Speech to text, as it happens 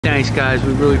Thanks, guys.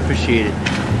 We really appreciate it.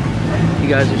 You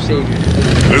guys are saviors.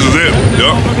 This is it.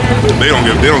 Yup. They don't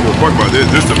give a fuck about this.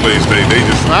 This is the place they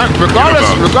just.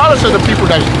 Regardless of the people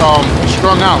that's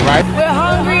strung out, right? We're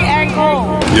hungry and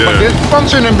cold. Yeah. But there's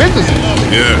functioning businesses.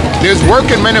 Yeah. There's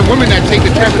working men and women that take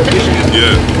the transportation.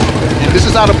 Yeah. And this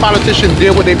is how the politicians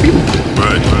deal with their people.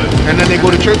 Right. And then they go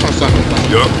to church on Sunday.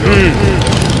 Yup.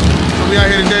 So we out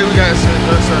here today. We got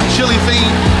some chili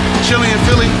theme, chili in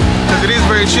Philly, because it is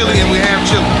very chilly, and we have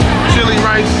chili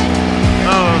rice.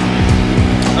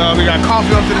 We got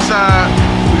coffee off to the side.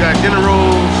 We got dinner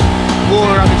rolls,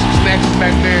 water. I think some snacks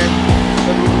back there.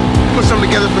 Put something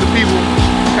together for the people.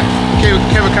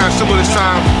 Kevin kind of similar this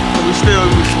time, but we still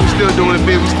doing it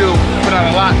big. We still put out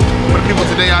a lot for the people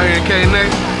today out here in KNA,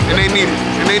 and they need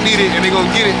it, and they gonna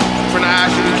get it from the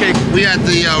Isupk. We had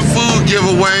the food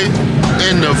giveaway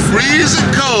in the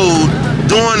freezing cold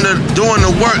doing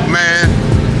the work, man.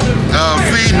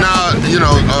 Feeding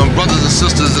our brothers and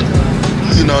sisters,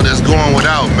 that's going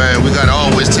without, man. We gotta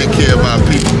always take care of our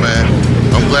people, man.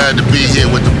 I'm glad to be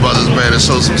here with the brothers, man, and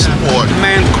show some support.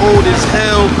 Man, cold as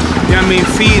hell. You know what I mean?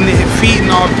 Feeding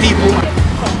our people.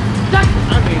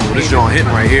 This joint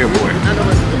hitting right here, boy.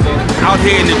 Out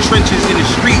here in the trenches, in the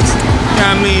streets. You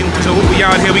know what I mean? So we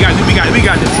out here. We got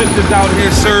the sisters out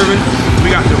here serving.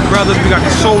 We got the brothers. We got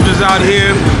the soldiers out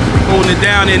here holding it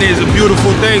down, and it's a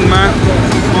beautiful thing, man.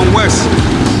 On West.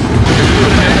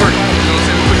 Putting that work. You know what I'm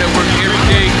saying? We put that work every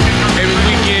day, every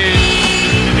weekend,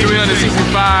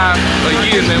 365 a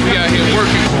year, man. We out here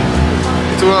working.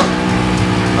 So,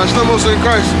 I still mostly in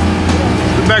Christ.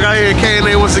 We're back out here in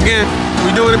KNA once again.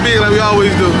 We doing it big like we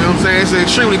always do. You know what I'm saying? It's an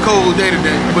extremely cold day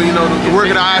today, but the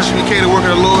work of the Isupk, the work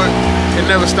of the Lord, it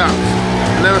never stops.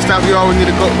 It never stops. You always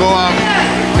need to go out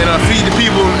and feed the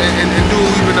people and do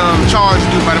what we've been charged to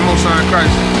do by the Most High in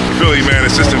Christ. Philly, man,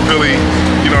 assistant Philly,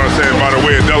 you know what I'm saying, by the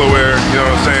way of Delaware, you know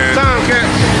what I'm saying? Time, cat.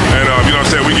 And you know what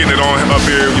I'm saying, we getting it on up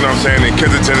here, you know what I'm saying, in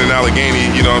Kensington and Allegheny,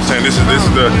 you know what I'm saying? This is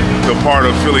the part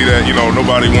of Philly that,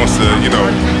 nobody wants to, see,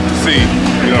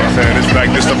 you know what I'm saying?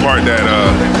 This the part that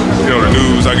the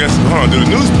news, I guess, hold on, the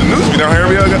news be down here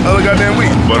every other goddamn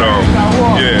week. But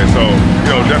yeah, so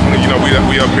definitely,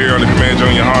 we up here on the command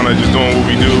Joe Yohana just doing what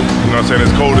we do. You know what I'm saying?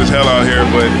 It's cold as hell out here,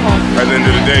 but at the end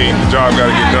of the day, the job gotta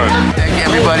get done. Thank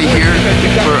everybody here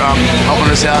for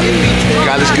helping us out.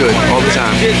 God is good all the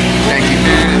time. Thank you.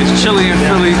 Man, it's chilly in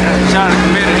Philly. Shout out to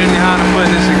Commander Johnny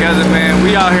putting this together, man.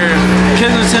 We out here,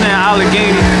 Kensington and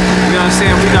Allegheny. You know what I'm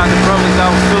saying? We got the brothers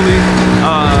out in Philly,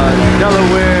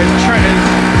 Delaware, Trenton,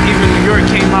 even New York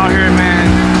came out here, man.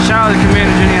 Shout out to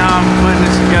Commander Johnny for putting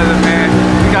this together, man.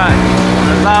 We got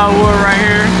a loud word right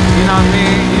here. You know what I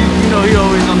mean? You know he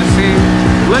always on the scene.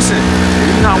 Listen,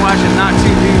 if you're not watching Nach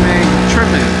TV, man, you're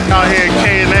tripping. Out here in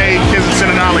KNA,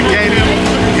 Kensington and Allegheny,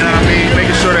 you know what I mean?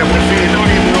 Making sure that we're feeding the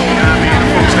people, you know what I mean?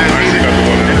 The folks that need it,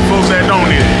 and the folks that don't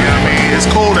need it, you know what I mean? It's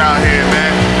cold out here,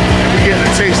 man. And we're getting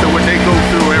a taste of what they go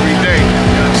through every day,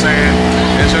 you know what I'm saying?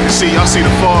 As you can see, y'all see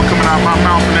the fog coming out my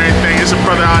mouth and everything. There's a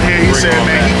brother out here, he said,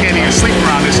 man, he can't even sleep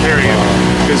around this area.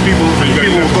 Because people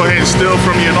will go ahead and steal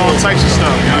from you and all types of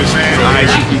stuff, you know what I'm saying?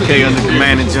 Isupk under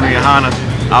Commander Johnny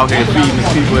out here feeding the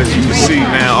people, as you can see,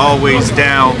 man, always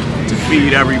down to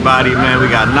feed everybody, man.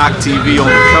 We got Nach TV on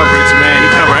the coverage, man. He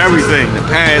cover everything, the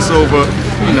Passover,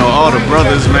 all the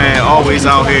brothers, man, always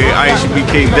out here.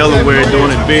 Isupk Delaware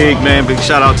doing it big, man. Big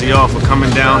shout out to y'all for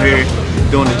coming down here,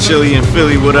 doing the chili in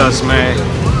Philly with us, man.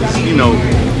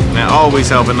 Man, always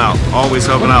helping out, always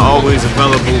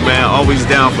available, man, always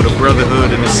down for the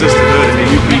brotherhood and the sisterhood and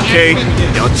the UPK.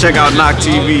 Y'all check out Nach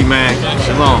TV, man.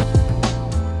 Shalom.